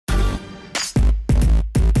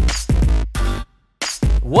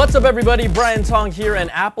What's up everybody, Brian Tong here, and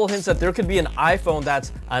Apple hints that there could be an iPhone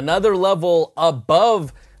that's another level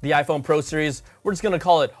above the iPhone Pro series. We're just gonna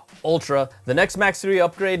call it Ultra. The next Max series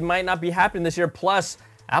upgrade might not be happening this year, plus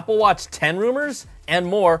Apple Watch 10 rumors and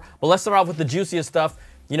more. But let's start off with the juiciest stuff.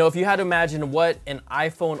 You know, if you had to imagine what an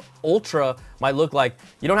iPhone Ultra might look like,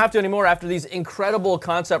 you don't have to anymore after these incredible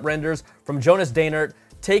concept renders from Jonas Dahnert.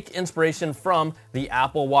 Take inspiration from the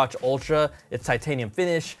Apple Watch Ultra. Its titanium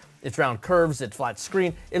finish, its round curves, its flat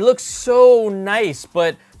screen. It looks so nice,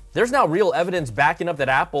 but there's now real evidence backing up that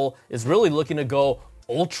Apple is really looking to go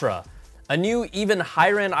Ultra. A new, even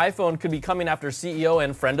higher-end iPhone could be coming after CEO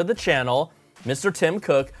and friend of the channel, Mr. Tim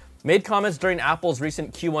Cook, made comments during Apple's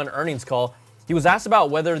recent Q1 earnings call. He was asked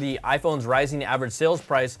about whether the iPhone's rising average sales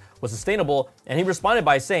price was sustainable, and he responded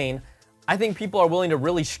by saying, "I think people are willing to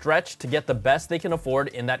really stretch to get the best they can afford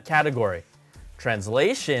in that category."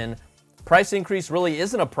 Translation: price increase really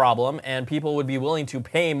isn't a problem, and people would be willing to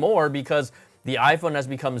pay more because the iPhone has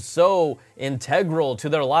become so integral to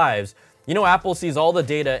their lives. You know, Apple sees all the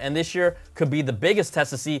data, and this year could be the biggest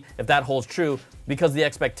test to see if that holds true, because the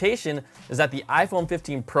expectation is that the iPhone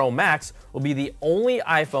 15 Pro Max will be the only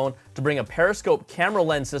iPhone to bring a periscope camera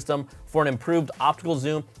lens system for an improved optical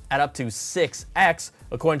zoom at up to 6x,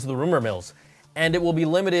 according to the rumor mills. And it will be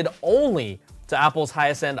limited only to Apple's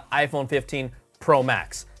highest-end iPhone 15 Pro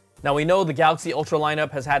Max. Now, we know the Galaxy Ultra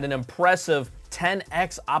lineup has had an impressive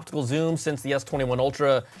 10x optical zoom since the S21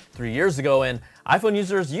 Ultra 3 years ago, and iPhone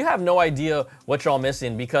users, you have no idea what you're all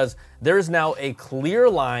missing, because there is now a clear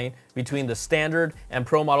line between the standard and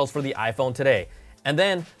Pro models for the iPhone today. And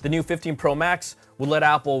then the new 15 Pro Max will let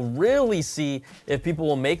Apple really see if people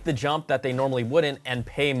will make the jump that they normally wouldn't and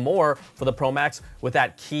pay more for the Pro Max with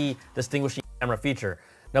that key distinguishing camera feature.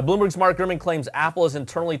 Now, Bloomberg's Mark Gurman claims Apple has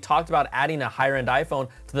internally talked about adding a higher-end iPhone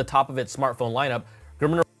to the top of its smartphone lineup.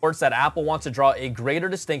 Gurman reports that Apple wants to draw a greater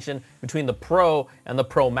distinction between the Pro and the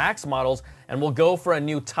Pro Max models and will go for a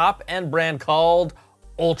new top-end brand called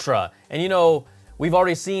Ultra. And you know, we've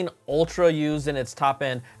already seen Ultra used in its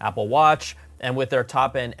top-end Apple Watch and with their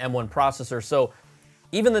top-end M1 processor, so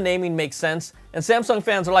even the naming makes sense. And Samsung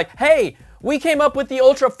fans are like, hey, we came up with the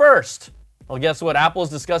Ultra first. Well, guess what? Apple has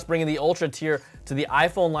discussed bringing the Ultra tier to the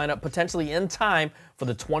iPhone lineup potentially in time for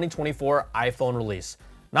the 2024 iPhone release.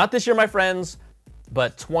 Not this year, my friends,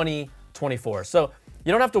 but 2024. So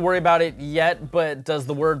you don't have to worry about it yet, but does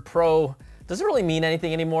the word Pro, does it really mean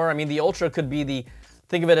anything anymore? I mean, the Ultra could be the,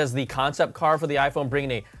 think of it as the concept car for the iPhone,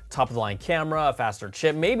 bringing a top-of-the-line camera, a faster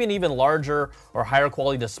chip, maybe an even larger or higher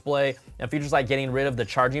quality display, and features like getting rid of the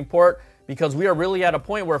charging port, because we are really at a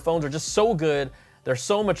point where phones are just so good, they're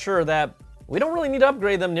so mature that we don't really need to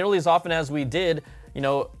upgrade them nearly as often as we did, you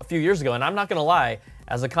know, a few years ago. And I'm not gonna lie,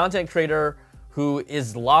 as a content creator who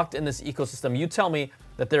is locked in this ecosystem, you tell me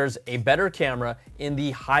that there's a better camera in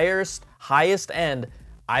the highest end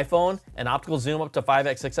iPhone and optical zoom up to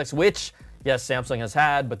 5x, 6x, which, yes, Samsung has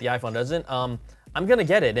had, but the iPhone doesn't. I'm gonna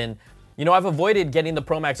get it. And you know, I've avoided getting the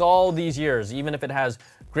Pro Max all these years, even if it has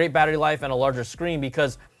great battery life and a larger screen,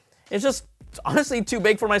 because it's honestly too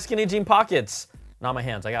big for my skinny jean pockets. Not my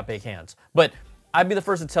hands, I got big hands. But I'd be the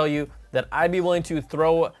first to tell you that I'd be willing to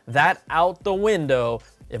throw that out the window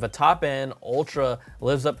if a top-end Ultra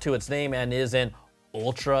lives up to its name and is an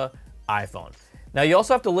Ultra iPhone. Now, you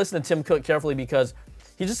also have to listen to Tim Cook carefully, because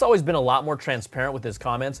he's just always been a lot more transparent with his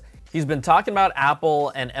comments. He's been talking about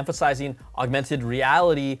Apple and emphasizing augmented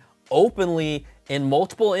reality openly in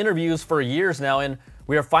multiple interviews for years now, and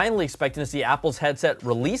we are finally expecting to see Apple's headset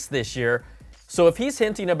released this year. So if he's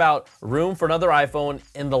hinting about room for another iPhone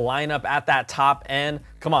in the lineup at that top end,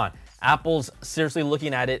 come on, Apple's seriously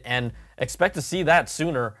looking at it, and expect to see that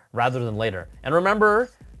sooner rather than later. And remember,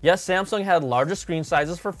 yes, Samsung had larger screen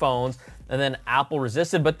sizes for phones, and then Apple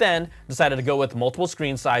resisted, but then decided to go with multiple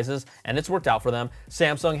screen sizes, and it's worked out for them.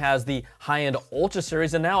 Samsung has the high-end Ultra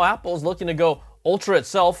series, and now Apple is looking to go Ultra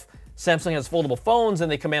itself. Samsung has foldable phones, and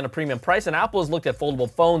they command a premium price, and Apple has looked at foldable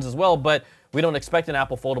phones as well, but we don't expect an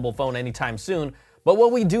Apple foldable phone anytime soon. But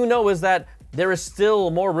what we do know is that there is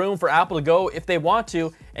still more room for Apple to go if they want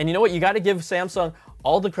to. And you know what? You got to give Samsung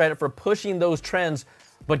all the credit for pushing those trends.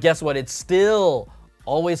 But guess what? It still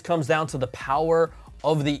always comes down to the power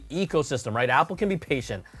of the ecosystem, right? Apple can be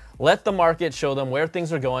patient. Let the market show them where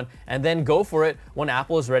things are going, and then go for it when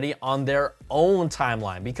Apple is ready on their own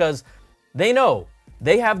timeline, because they know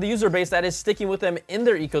they have the user base that is sticking with them in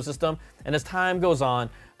their ecosystem. And as time goes on,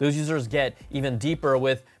 those users get even deeper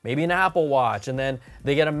with maybe an Apple Watch, and then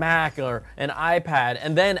they get a Mac or an iPad,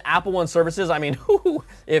 and then Apple One services. I mean,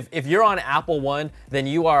 if you're on Apple One, then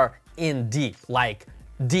you are in deep, like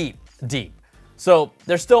deep. So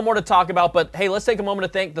there's still more to talk about, but hey, let's take a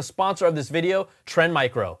moment to thank the sponsor of this video, Trend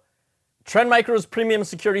Micro. Trend Micro's Premium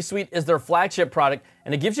Security Suite is their flagship product,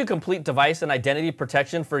 and it gives you complete device and identity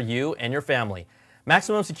protection for you and your family.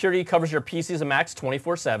 Maximum security covers your PCs and Macs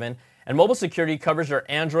 24/7, and mobile security covers your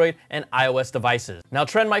Android and iOS devices. Now,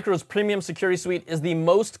 Trend Micro's Premium Security Suite is the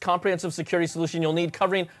most comprehensive security solution you'll need,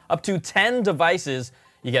 covering up to 10 devices.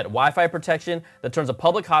 You get Wi-Fi protection that turns a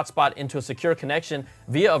public hotspot into a secure connection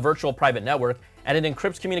via a virtual private network, and it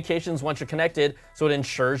encrypts communications once you're connected, so it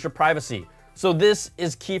ensures your privacy. So this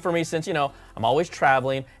is key for me since, I'm always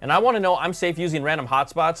traveling and I want to know I'm safe using random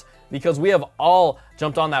hotspots, because we have all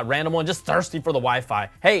jumped on that random one just thirsty for the Wi-Fi.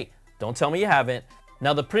 Hey, don't tell me you haven't.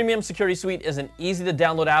 Now, the Premium Security Suite is an easy to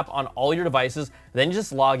download app on all your devices. Then you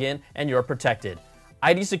just log in and you're protected.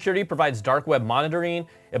 ID Security provides dark web monitoring.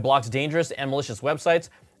 It blocks dangerous and malicious websites.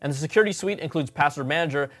 And the Security Suite includes Password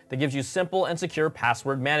Manager that gives you simple and secure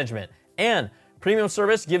password management. And Premium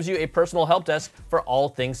Service gives you a personal help desk for all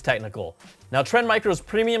things technical. Now, Trend Micro's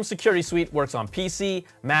Premium Security Suite works on PC,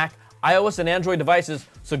 Mac, iOS, and Android devices,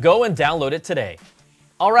 so go and download it today.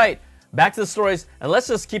 All right, back to the stories, and let's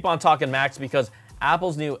just keep on talking Macs, because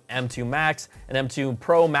Apple's new M2 Max and M2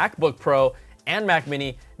 Pro, MacBook Pro, and Mac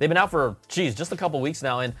Mini, they've been out for, just a couple weeks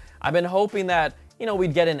now, and I've been hoping that,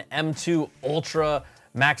 we'd get an M2 Ultra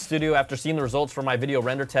Mac Studio after seeing the results from my video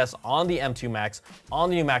render tests on the M2 Max, on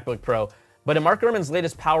the new MacBook Pro. But in Mark Gurman's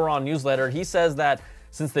latest Power On newsletter, he says that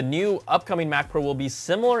since the new upcoming Mac Pro will be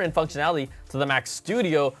similar in functionality to the Mac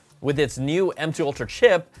Studio with its new M2 Ultra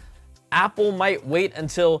chip, Apple might wait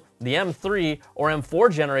until the M3 or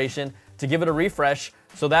M4 generation to give it a refresh,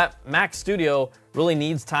 so that Mac Studio really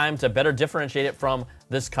needs time to better differentiate it from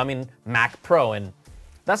this coming Mac Pro. And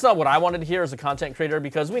that's not what I wanted to hear as a content creator,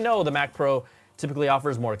 because we know the Mac Pro typically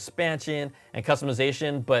offers more expansion and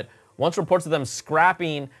customization, but once reports of them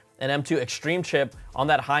scrapping an M2 Extreme chip on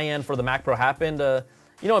that high end for the Mac Pro happened,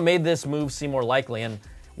 it made this move seem more likely. And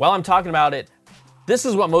while I'm talking about it, this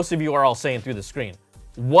is what most of you are all saying through the screen.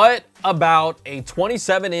 What about a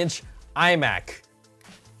 27-inch iMac?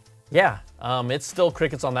 Yeah, it's still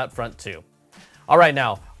crickets on that front too. All right,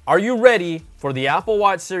 now, are you ready for the Apple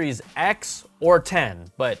Watch Series X or 10?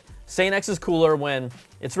 But saying X is cooler when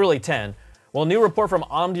it's really 10. Well, a new report from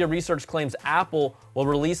Omdia Research claims Apple will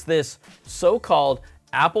release this so-called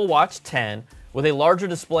Apple Watch 10 with a larger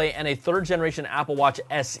display and a third-generation Apple Watch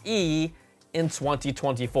SE in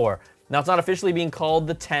 2024. Now, it's not officially being called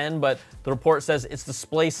the 10, but the report says its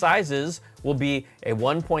display sizes will be a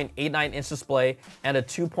 1.89-inch display and a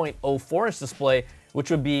 2.04-inch display,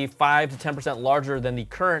 which would be 5 to 10% larger than the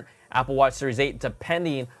current Apple Watch Series 8,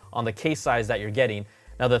 depending on the case size that you're getting.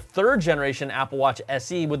 Now, the third-generation Apple Watch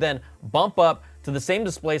SE would then bump up to the same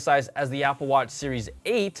display size as the Apple Watch Series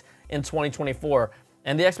 8 in 2024.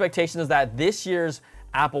 And the expectation is that this year's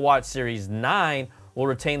Apple Watch Series 9 will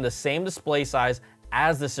retain the same display size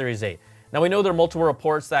as the Series 8. Now, we know there are multiple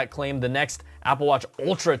reports that claim the next Apple Watch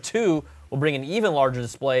Ultra 2 will bring an even larger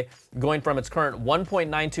display, going from its current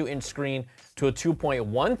 1.92-inch screen to a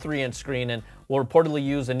 2.13-inch screen, and will reportedly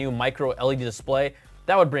use a new micro LED display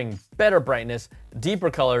that would bring better brightness, deeper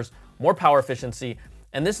colors, more power efficiency.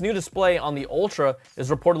 And this new display on the Ultra is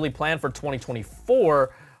reportedly planned for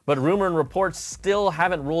 2024, but rumor and reports still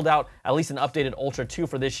haven't ruled out at least an updated Ultra 2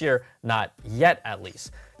 for this year, not yet at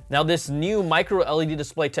least. Now, this new micro LED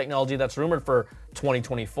display technology that's rumored for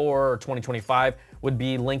 2024 or 2025 would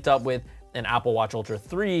be linked up with an Apple Watch Ultra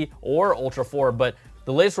 3 or Ultra 4, but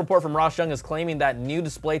the latest report from Ross Young is claiming that new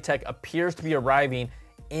display tech appears to be arriving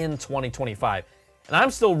in 2025. And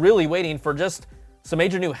I'm still really waiting for just some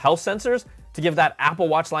major new health sensors to give that Apple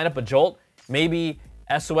Watch lineup a jolt. Maybe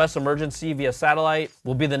SOS emergency via satellite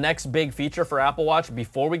will be the next big feature for Apple Watch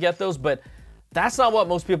before we get those, but that's not what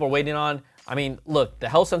most people are waiting on. I mean, look, the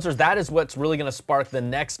health sensors, that is what's really going to spark the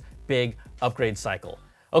next big upgrade cycle.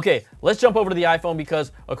 Okay, let's jump over to the iPhone,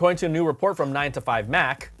 because according to a new report from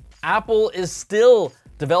 9to5Mac, Apple is still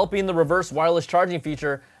developing the reverse wireless charging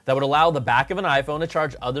feature that would allow the back of an iPhone to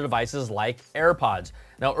charge other devices like AirPods.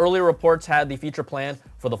 Now, earlier reports had the feature planned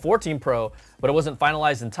for the 14 Pro, but it wasn't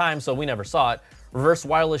finalized in time, so we never saw it. Reverse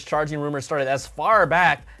wireless charging rumors started as far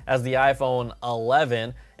back as the iPhone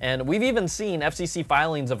 11, and we've even seen FCC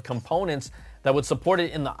filings of components that would support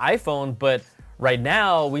it in the iPhone, but right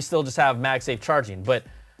now we still just have MagSafe charging. But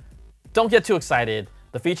don't get too excited.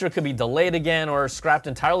 The feature could be delayed again or scrapped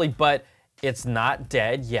entirely, but it's not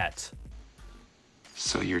dead yet.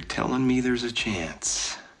 So you're telling me there's a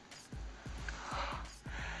chance?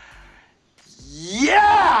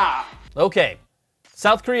 Yeah! Okay.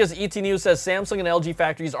 South Korea's ET News says Samsung and LG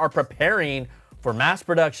factories are preparing for mass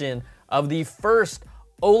production of the first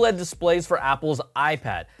OLED displays for Apple's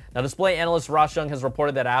iPad. Now, display analyst Ross Young has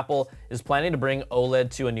reported that Apple is planning to bring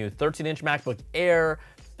OLED to a new 13-inch MacBook Air,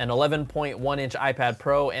 an 11.1-inch iPad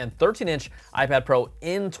Pro, and 13-inch iPad Pro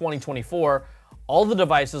in 2024. All the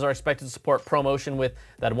devices are expected to support ProMotion with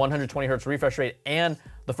that 120 Hz refresh rate, and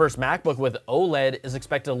the first MacBook with OLED is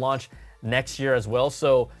expected to launch next year as well.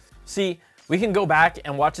 So, see, we can go back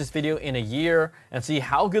and watch this video in a year and see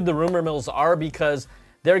how good the rumor mills are, because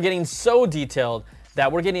they're getting so detailed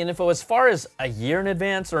that we're getting info as far as a year in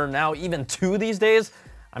advance, or now even 2 these days.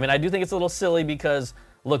 I mean, I do think it's a little silly because,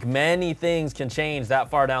 look, many things can change that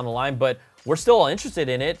far down the line, but we're still all interested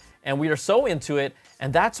in it, and we are so into it,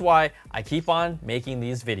 and that's why I keep on making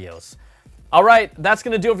these videos. All right, that's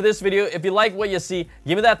gonna do it for this video. If you like what you see,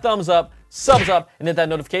 give me that thumbs up, subs up, and hit that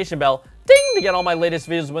notification bell, ding, to get all my latest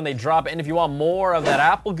videos when they drop. And if you want more of that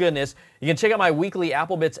Apple goodness, you can check out my weekly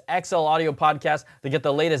Apple Bits XL audio podcast to get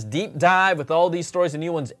the latest deep dive with all these stories and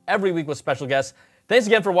new ones every week with special guests. Thanks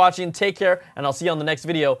again for watching, take care, and I'll see you on the next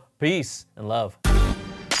video. Peace and love.